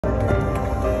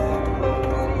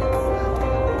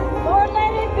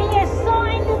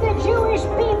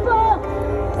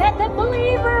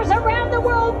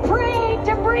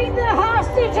bring the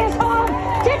hostages home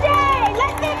today.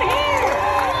 Let them hear.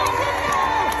 Let them know.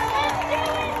 Let's do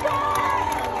it, God.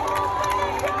 Open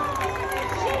the door in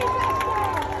Jesus'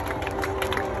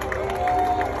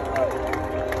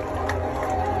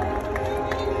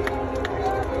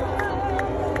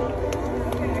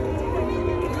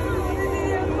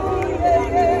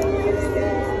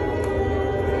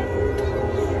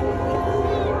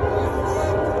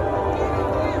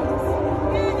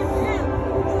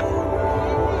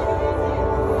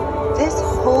 This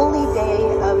holy day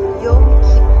of Yom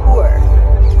Kippur,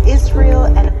 Israel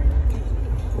and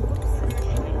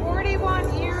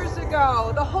 41 years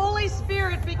ago, the Holy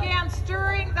Spirit began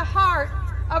stirring the heart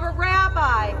of a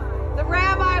rabbi. The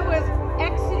rabbi was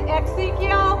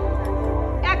Ezekiel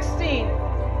Eckstein.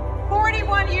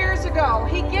 41 years ago,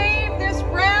 he gave this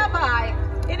rabbi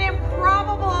an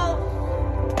improbable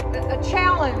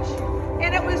challenge,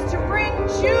 and it was to bring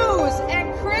Jews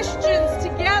and Christians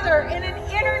together in an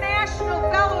international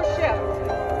fellowship.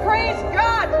 Praise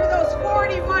God for those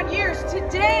 41 years.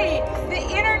 Today, the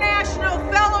International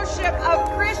Fellowship of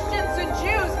Christians and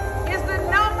Jews is the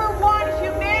 #1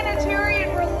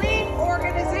 humanitarian relief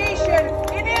organization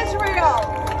in Israel,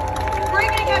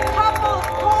 bringing a cup of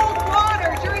cold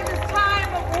water during this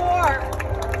time of war.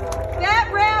 That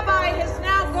rabbi has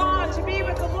now gone to be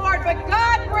with the Lord, but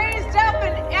God raised up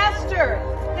an Esther.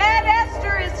 That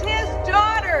Esther is his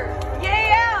daughter,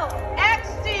 Yael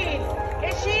Eckstein,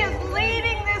 and she is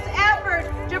leading this effort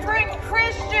to bring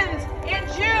Christians and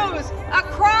Jews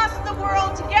across the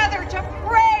world together to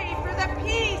pray for the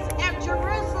peace of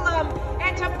Jerusalem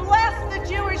and to bless the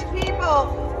Jewish people.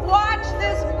 Watch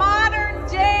this modern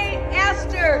day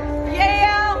Esther,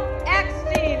 Yael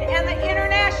Eckstein, and the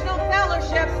International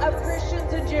Fellowship of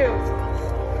Christians and Jews.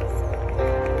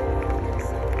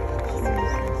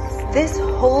 this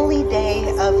holy day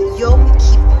of Yom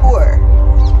Kippur,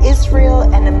 Israel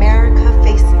and America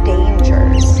face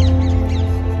dangers.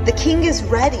 The King is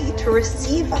ready to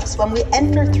receive us when we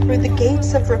enter through the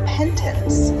gates of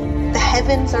repentance. The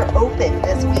heavens are opened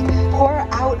as we pour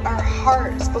out our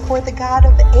hearts before the God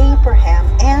of Abraham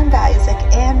and Isaac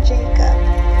and Jacob.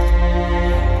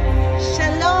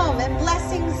 Shalom and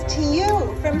blessings to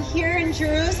you from here in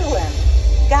Jerusalem.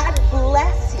 God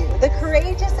bless you, the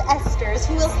courageous Esthers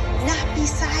who will not be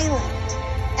silent,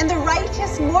 and the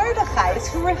righteous Mordechais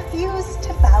who refuse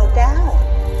to bow down.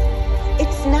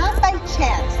 It's not by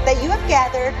chance that you have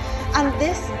gathered on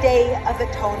this Day of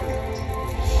Atonement.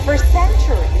 For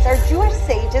centuries, our Jewish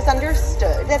sages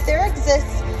understood that there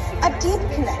exists a deep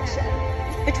connection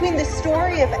between the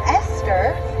story of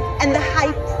Esther and the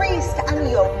high priest on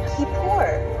Yom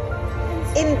Kippur.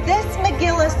 In this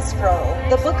Megillah scroll,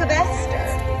 the book of Esther,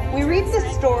 we read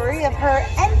the story of her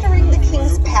entering the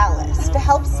king's palace to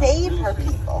help save her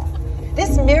people.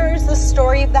 This mirrors the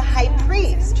story of the high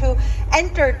priest who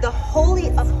entered the Holy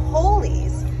of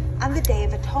Holies on the Day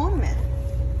of Atonement.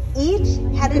 Each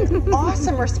had an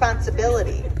awesome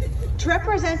responsibility to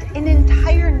represent an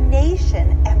entire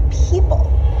nation and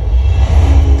people.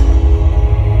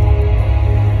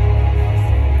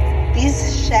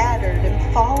 These shattered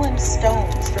and fallen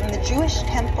stones from the Jewish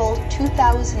temple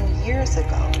 2,000 years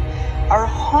ago are a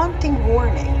haunting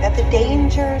warning that the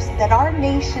dangers that our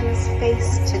nations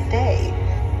face today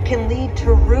can lead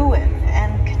to ruin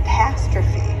and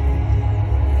catastrophe.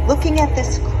 Looking at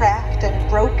this cracked and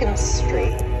broken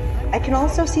street, I can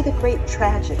also see the great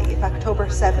tragedy of October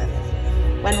 7th,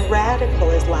 when radical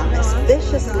Islamists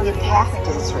viciously attacked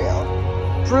Israel,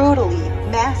 brutally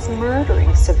mass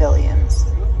murdering civilians.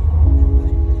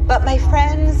 But my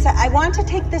friends, I want to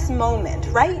take this moment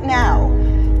right now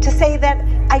to say that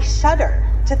I shudder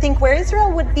to think where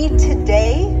Israel would be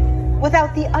today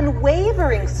without the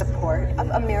unwavering support of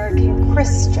American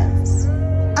Christians.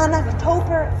 On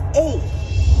October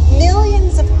 8th,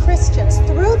 millions of Christians,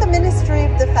 through the ministry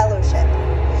of the fellowship,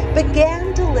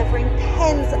 began delivering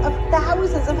tens of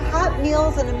thousands of hot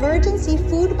meals and emergency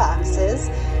food boxes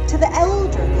to the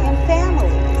elderly and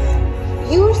families.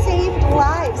 You saved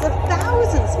lives of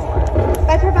thousands more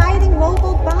by providing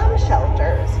mobile bomb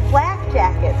shelters, flak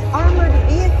jackets, armored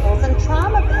vehicles, and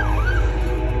trauma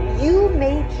bags. You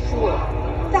made sure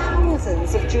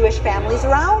thousands of Jewish families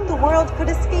around the world could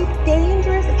escape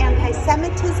dangerous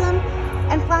anti-Semitism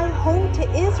and fly home to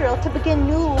Israel to begin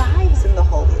new lives in the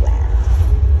Holy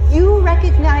Land. You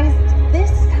recognized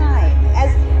this time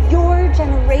as your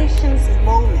generation's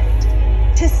moment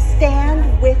to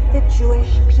stand with the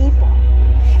Jewish people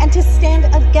and to stand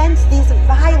against these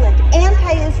violent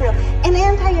anti-Israel and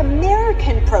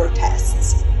anti-American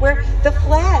protests where the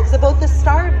flags of both the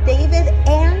Star of David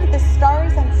and the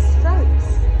Stars and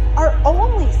Stripes are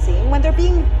only seen when they're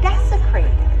being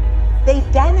desecrated.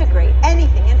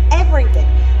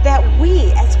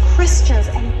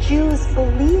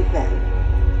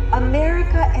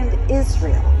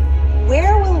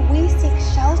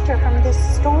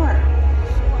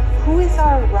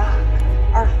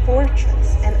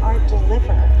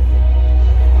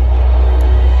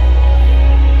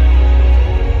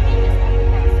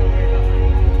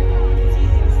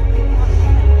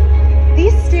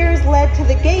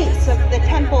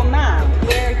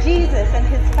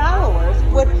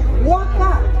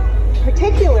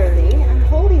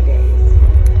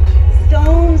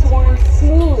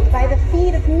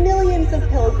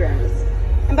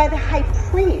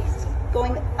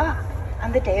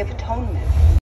 atonement.